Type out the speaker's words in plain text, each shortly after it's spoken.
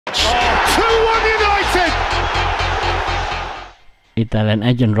2-1 United! Italian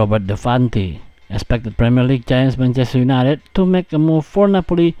agent Roberto de Fanti expected Premier League giants Manchester United to make a move for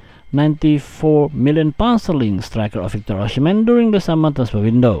Napoli £94 million striker Victor Osimhen during the summer transfer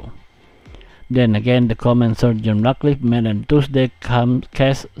window. Then again, the comment Sergeant Ratcliffe made on Tuesday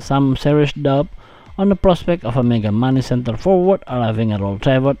cast some serious doubt on the prospect of a mega money center forward arriving at Old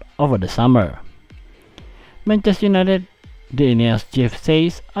Trafford over the summer. Manchester United, the Ineos chief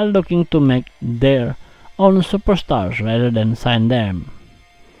says, are looking to make their own superstars rather than sign them.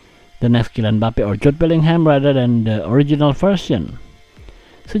 The next Kylian Mbappe or Jude Bellingham rather than the original version.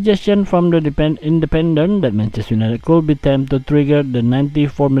 Suggestion from the Independent that Manchester United could be tempted to trigger the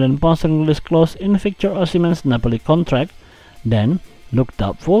 £94 million release clause in Victor Osimhen's Napoli contract, then look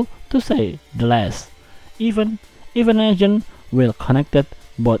doubtful to say the less. Even an agent well connected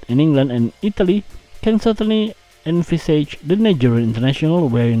both in England and Italy can certainly envisage the Nigerian international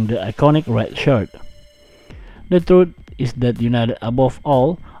wearing the iconic red shirt. The truth is that United above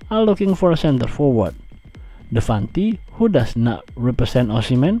all are looking for a center forward. De Fanti, who does not represent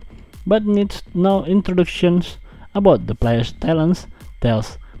Osimhen but needs no introductions about the player's talents,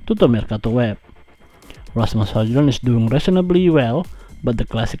 tells Tuttomercato Web. Rasmus Højlund is doing reasonably well, but the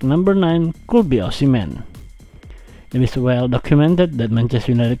classic number 9 could be Osimhen. It is well documented that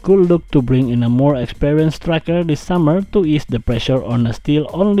Manchester United could look to bring in a more experienced striker this summer to ease the pressure on a still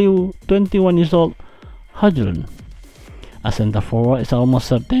only 21 years old Højlund. A center forward is almost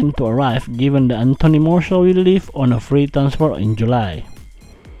certain to arrive given that Anthony Martial will leave on a free transfer in July.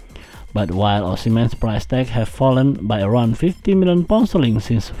 But while Osimhen's price tag has fallen by around £50 million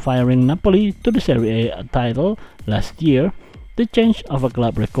since firing Napoli to the Serie A title last year, the change of a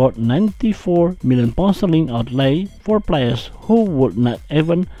club record £94 million outlay for players who would not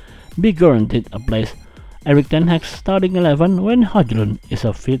even be guaranteed a place Erik ten Hag's starting 11 when Højlund is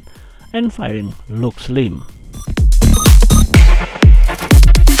fit and firing looks slim.